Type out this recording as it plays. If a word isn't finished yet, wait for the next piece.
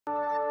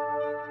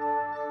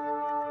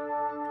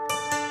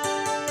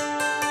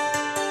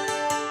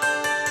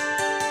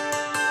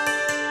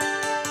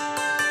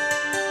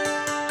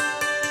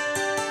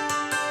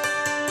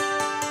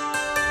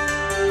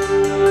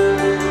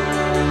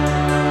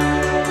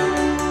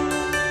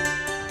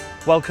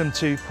Welcome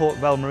to Port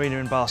Vell Marina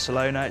in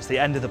Barcelona. It's the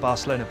end of the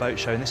Barcelona boat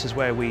show and this is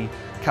where we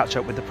catch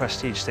up with the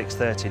Prestige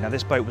 630. Now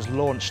this boat was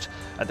launched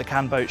at the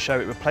Cannes Boat Show.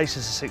 It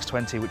replaces the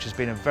 620, which has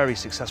been a very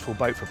successful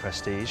boat for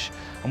Prestige.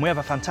 And we have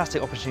a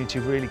fantastic opportunity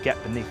to really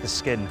get beneath the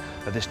skin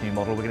of this new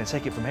model. We're going to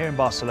take it from here in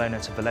Barcelona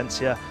to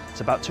Valencia.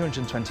 It's about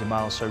 220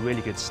 miles, so a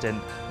really good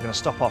stint. We're going to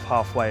stop off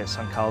halfway at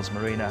St. Carles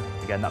Marina.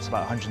 Again, that's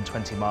about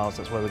 120 miles.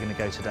 That's where we're going to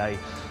go today.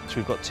 So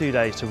we've got 2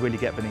 days to really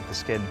get beneath the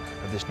skin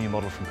of this new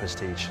model from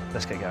Prestige.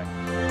 Let's get going.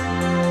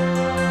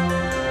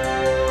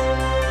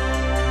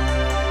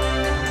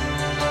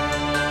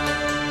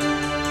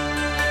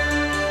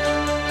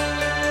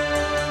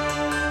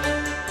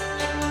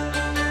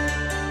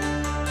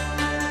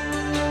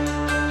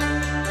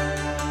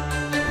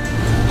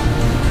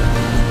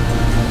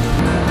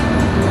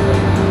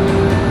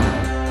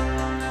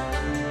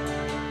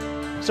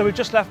 So we've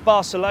just left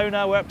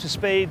Barcelona, we're up to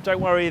speed.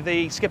 Don't worry,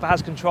 the skipper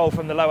has control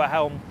from the lower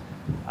helm.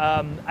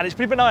 And it's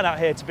pretty benign out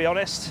here, to be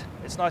honest.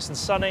 It's nice and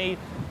sunny.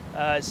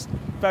 It's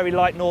very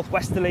light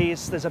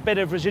northwesterlies. There's a bit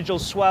of residual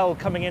swell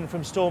coming in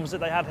from storms that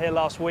they had here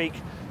last week,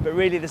 but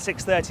really the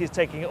 630 is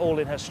taking it all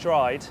in her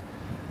stride.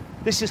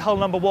 This is hull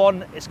number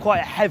one. It's quite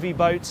a heavy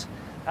boat.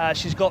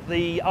 She's got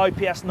the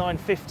IPS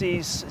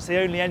 950s. It's the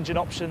only engine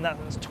option.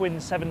 That's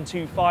twin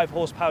 725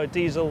 horsepower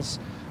diesels.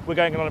 We're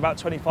going on about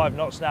 25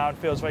 knots now and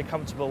feels very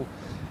comfortable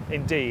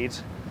indeed.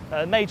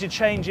 Major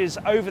changes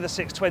over the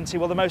 620.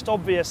 Well, the most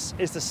obvious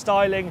is the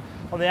styling.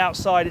 On the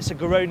outside, it's a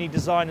Garoni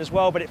design as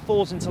well, but it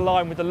falls into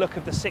line with the look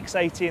of the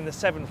 680 and the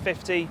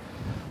 750.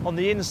 On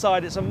the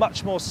inside, it's a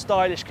much more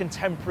stylish,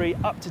 contemporary,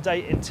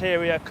 up-to-date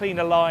interior,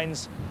 cleaner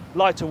lines,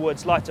 lighter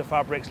woods, lighter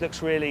fabrics.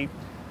 Looks really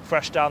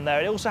fresh down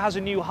there. It also has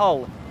a new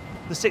hull.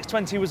 The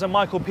 620 was a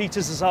Michael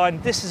Peters design.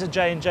 This is a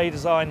J&J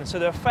design, so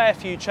there are a fair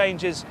few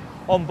changes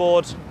on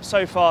board.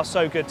 So far,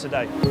 so good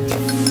today.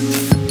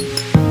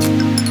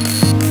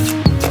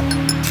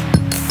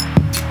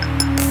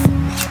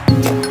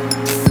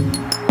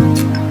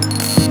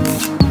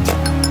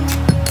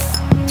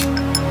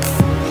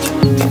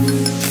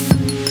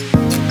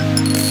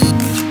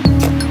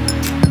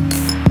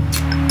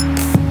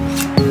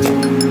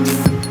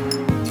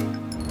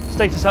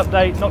 Status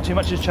update, not too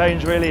much has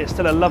changed really. It's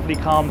still a lovely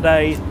calm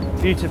day,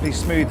 beautifully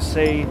smooth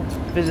sea,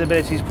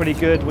 visibility is pretty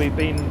good. We've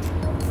been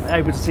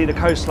able to see the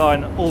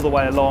coastline all the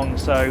way along,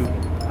 so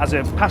as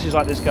a passage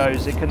like this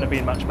goes, it couldn't have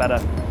been much better.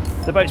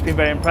 The boat's been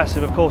very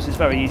impressive. Of course, it's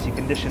very easy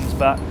conditions,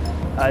 but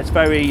it's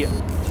very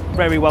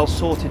well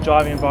sorted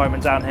driving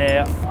environment down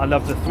here. I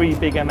love the 3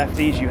 big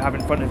MFDs you have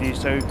in front of you,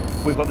 so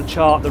we've got the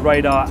chart, the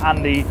radar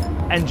and the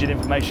engine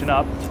information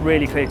up,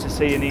 really clear to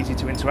see and easy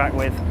to interact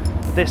with.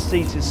 This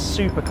seat is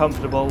super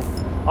comfortable.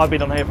 I've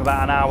been on here for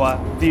about an hour.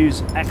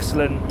 View's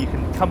excellent. You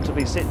can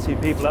comfortably sit 2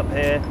 people up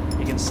here.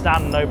 You can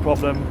stand no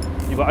problem.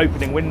 You've got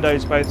opening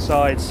windows both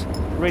sides.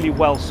 Really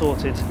well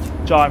sorted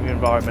driving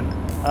environment.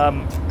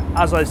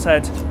 As I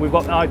said, we've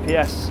got the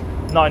IPS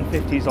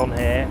 950s on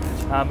here,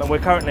 and we're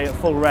currently at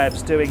full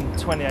revs doing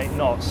 28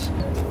 knots.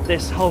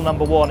 This hull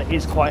number one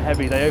is quite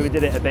heavy. They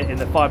overdid it a bit in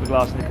the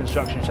fiberglass in the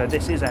construction show.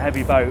 This is a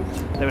heavy boat.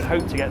 They would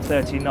hope to get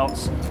 30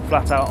 knots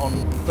flat out on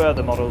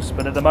further models,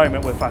 but at the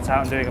moment we're flat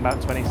out and doing about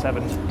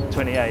 27,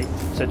 28,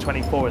 so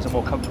 24 is a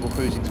more comfortable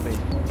cruising speed.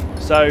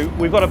 So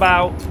we've got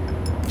about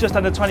just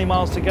under 20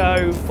 miles to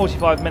go,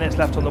 45 minutes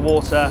left on the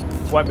water.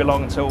 Won't be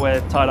long until we're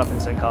tied up in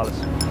St. Carles.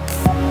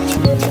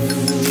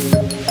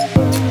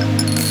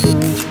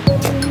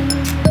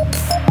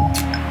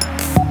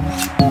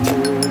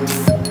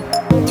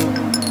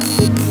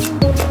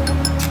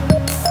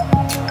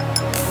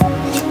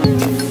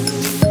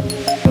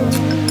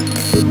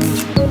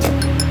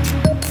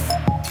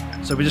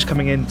 So we're just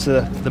coming into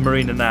the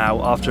marina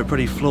now after a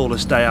pretty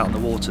flawless day out on the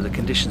water. The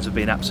conditions have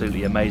been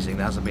absolutely amazing.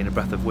 There hasn't been a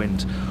breath of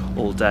wind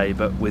all day,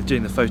 but with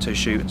doing the photo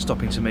shoot and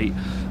stopping to meet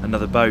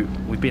another boat,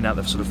 we've been out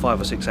there for sort of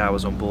 5 or 6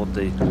 hours on board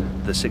the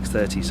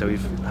 630, so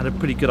we've had a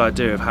pretty good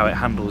idea of how it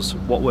handles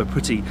what were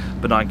pretty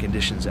benign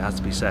conditions, it has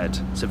to be said.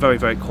 It's a very,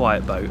 very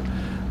quiet boat,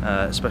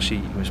 especially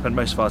we spend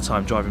most of our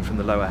time driving from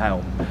the lower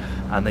helm,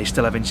 and they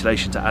still have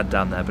insulation to add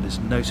down there, but it's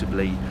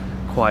notably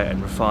quiet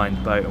and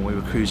refined boat, and we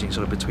were cruising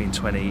sort of between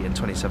 20 and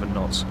 27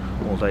 knots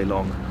all day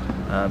long.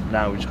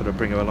 Now we've just got to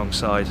bring her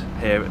alongside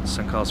here at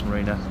St. Carles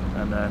Marina,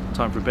 and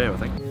time for a beer, I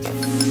think.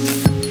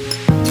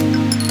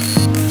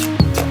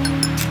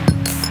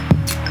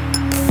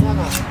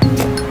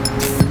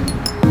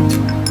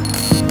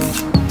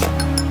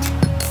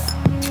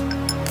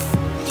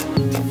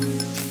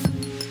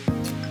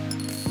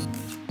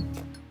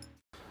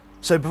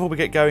 So before we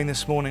get going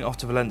this morning off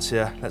to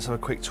Valencia, let's have a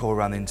quick tour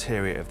around the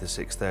interior of the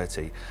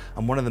 630.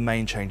 And one of the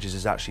main changes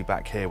is actually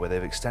back here, where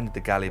they've extended the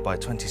galley by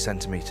 20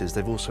 centimetres.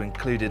 They've also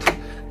included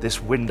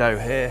this window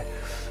here.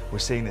 We're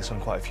seeing this on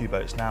quite a few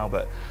boats now,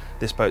 but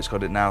this boat's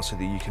got it now so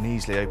that you can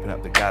easily open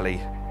up the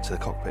galley to the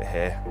cockpit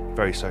here.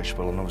 Very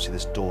sociable, and obviously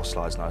this door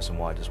slides nice and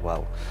wide as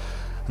well.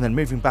 And then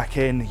moving back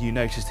in, you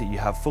notice that you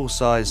have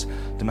full-size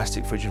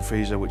domestic fridge and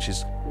freezer, which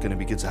is going to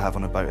be good to have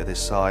on a boat of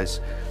this size.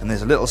 And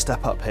there's a little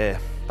step up here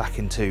back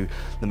into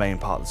the main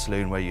part of the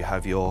saloon where you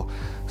have your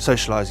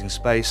socialising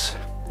space.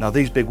 Now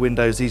these big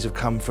windows, these have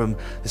come from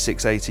the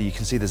 680. You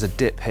can see there's a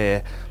dip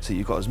here, so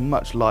you've got as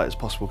much light as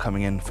possible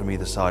coming in from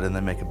either side, and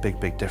they make a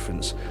big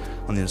difference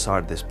on the inside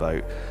of this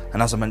boat.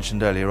 And as I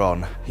mentioned earlier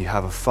on, you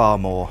have a far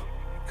more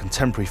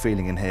contemporary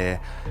feeling in here,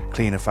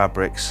 cleaner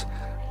fabrics,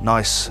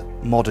 nice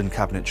modern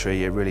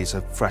cabinetry. It really is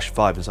a fresh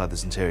vibe inside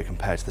this interior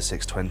compared to the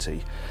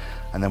 620.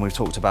 And then we've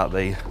talked about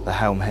the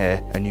helm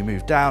here, and you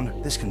move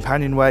down this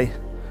companionway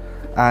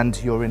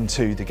and you're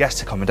into the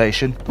guest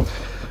accommodation,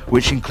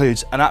 which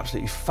includes an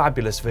absolutely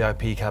fabulous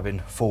VIP cabin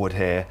forward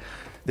here.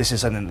 This is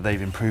something that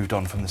they've improved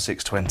on from the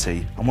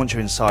 620. And once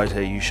you're inside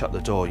here, you shut the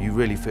door, you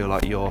really feel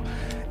like you're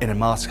in a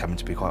master cabin,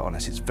 to be quite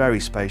honest. It's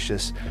very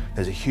spacious.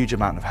 There's a huge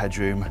amount of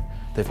headroom.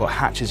 They've got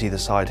hatches either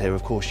side here.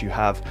 Of course, you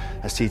have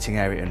a seating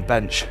area and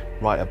bench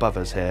right above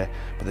us here,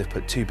 but they've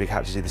put 2 big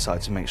hatches either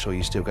side to make sure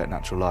you still get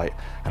natural light.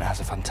 And it has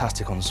a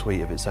fantastic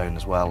ensuite of its own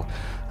as well.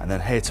 And then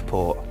here to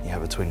port, you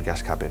have a twin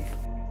guest cabin.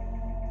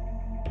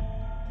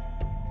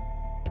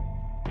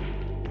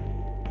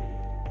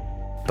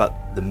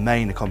 But the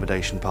main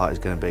accommodation part is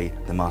going to be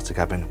the master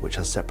cabin, which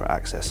has separate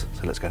access.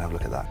 So let's go and have a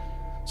look at that.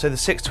 So the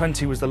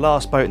 620 was the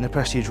last boat in the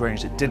Prestige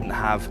range that didn't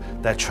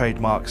have their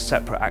trademark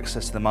separate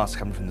access to the master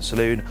cabin from the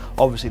saloon.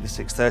 Obviously the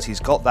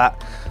 630's got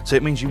that. So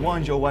it means you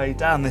wind your way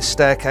down this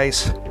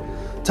staircase,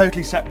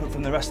 totally separate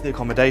from the rest of the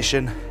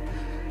accommodation.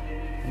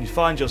 And you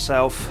find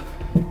yourself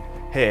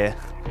here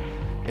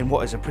in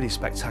what is a pretty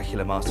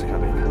spectacular master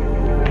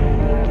cabin.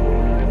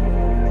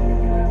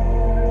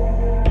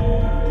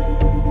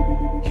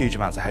 Huge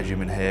amounts of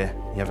headroom in here.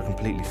 You have a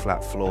completely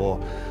flat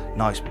floor,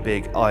 nice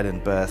big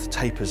island berth,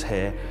 tapers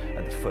here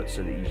at the foot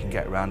so that you can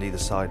get around either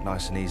side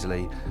nice and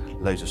easily.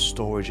 Loads of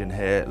storage in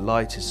here.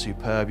 Light is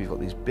superb. You've got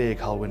these big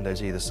hull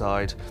windows either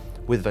side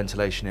with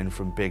ventilation in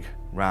from big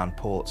round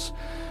ports.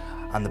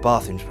 And the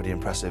bathroom's pretty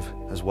impressive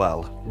as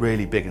well.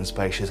 Really big and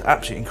spacious.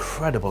 Absolutely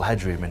incredible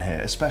headroom in here,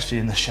 especially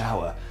in the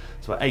shower.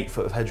 It's about 8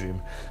 foot of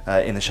headroom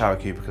in the shower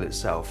cubicle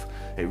itself.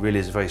 It really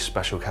is a very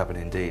special cabin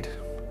indeed.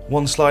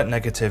 One slight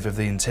negative of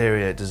the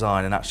interior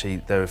design, and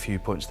actually there are a few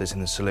points of this in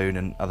the saloon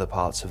and other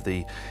parts of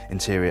the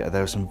interior,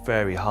 there are some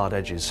very hard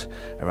edges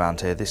around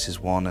here. This is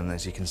one, and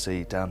as you can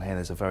see down here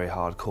there's a very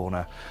hard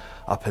corner.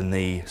 Up in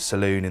the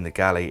saloon, in the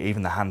galley,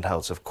 even the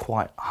handhelds have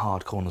quite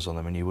hard corners on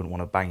them, and you wouldn't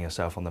want to bang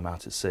yourself on them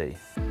out at sea.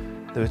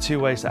 There are 2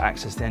 ways to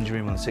access the engine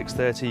room on the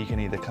 630. You can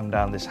either come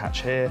down this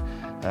hatch here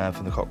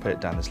from the cockpit,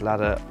 down this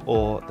ladder,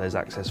 or there's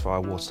access via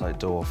a watertight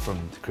door from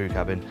the crew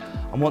cabin.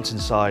 And once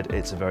inside,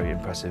 it's a very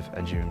impressive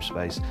engine room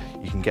space.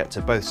 You can get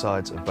to both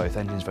sides of both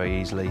engines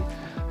very easily.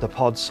 The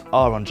pods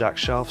are on jack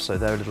shafts, so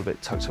they're a little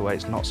bit tucked away.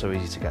 It's not so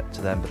easy to get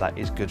to them, but that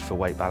is good for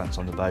weight balance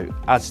on the boat.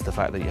 Adds to the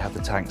fact that you have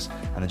the tanks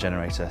and the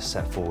generator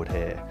set forward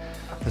here.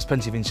 There's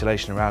plenty of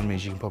insulation around me,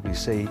 as you can probably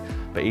see,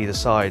 but either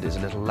side is a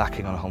little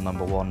lacking on hull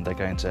number 1. They're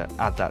going to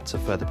add that to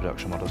further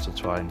production models to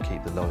try and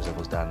keep the noise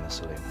levels down in the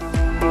saloon.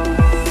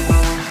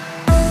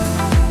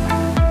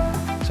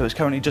 So it's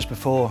currently just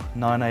before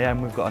 9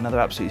 AM. We've got another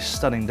absolutely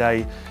stunning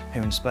day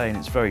here in Spain.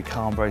 It's very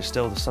calm, very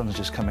still. The sun's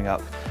just coming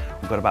up.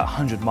 We've got about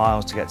 100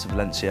 miles to get to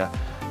Valencia,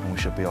 and we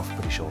should be off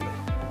pretty shortly.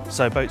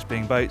 So boats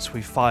being boats,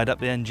 we fired up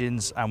the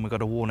engines, and we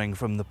got a warning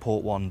from the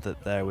port one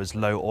that there was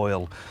low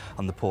oil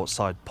on the port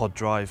side pod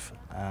drive.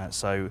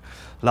 So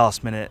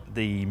last minute,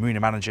 the marina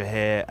manager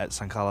here at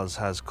San Carlos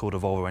has called a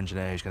Volvo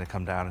engineer who's going to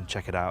come down and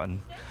check it out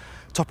and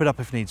top it up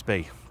if needs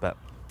be, but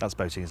that's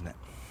boating, isn't it?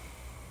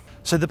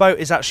 So the boat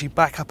is actually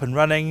back up and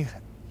running.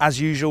 As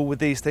usual with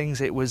these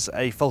things, it was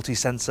a faulty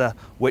sensor,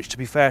 which, to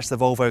be fair to the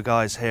Volvo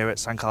guys here at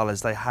San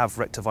Carlos, they have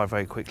rectified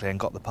very quickly and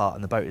got the part,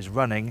 and the boat is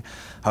running.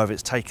 However,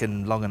 it's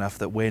taken long enough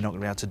that we're not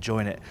going to be able to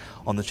join it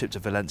on the trip to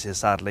Valencia,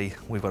 sadly.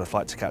 We've got a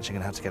flight to catching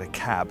and have to get a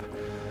cab.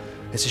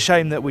 It's a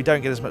shame that we don't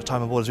get as much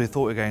time aboard as we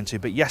thought we were going to,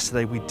 but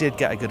yesterday we did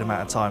get a good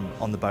amount of time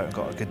on the boat and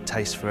got a good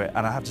taste for it.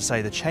 And I have to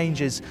say, the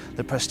changes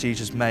that Prestige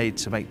has made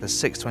to make the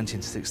 620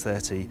 into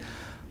 630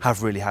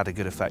 have really had a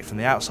good effect. From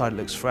the outside it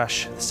looks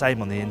fresh, the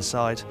same on the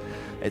inside.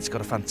 It's got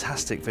a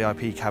fantastic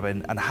VIP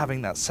cabin, and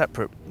having that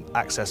separate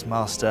access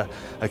master,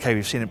 okay,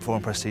 we've seen it before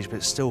in Prestige, but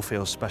it still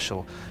feels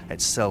special.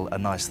 It's still a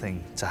nice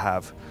thing to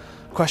have.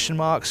 Question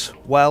marks?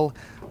 Well,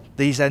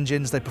 these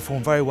engines, they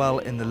perform very well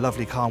in the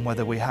lovely calm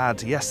weather we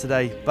had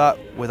yesterday, but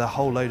with a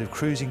whole load of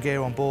cruising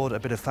gear on board, a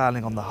bit of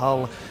fouling on the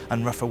hull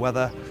and rougher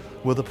weather,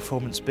 will the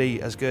performance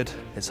be as good?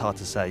 It's hard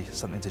to say,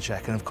 something to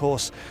check. And of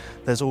course,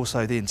 there's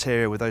also the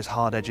interior with those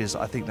hard edges.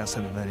 I think that's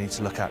something they need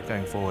to look at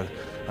going forward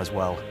as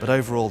well. But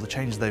overall, the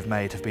changes they've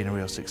made have been a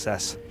real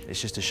success.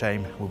 It's just a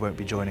shame we won't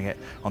be joining it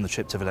on the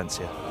trip to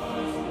Valencia.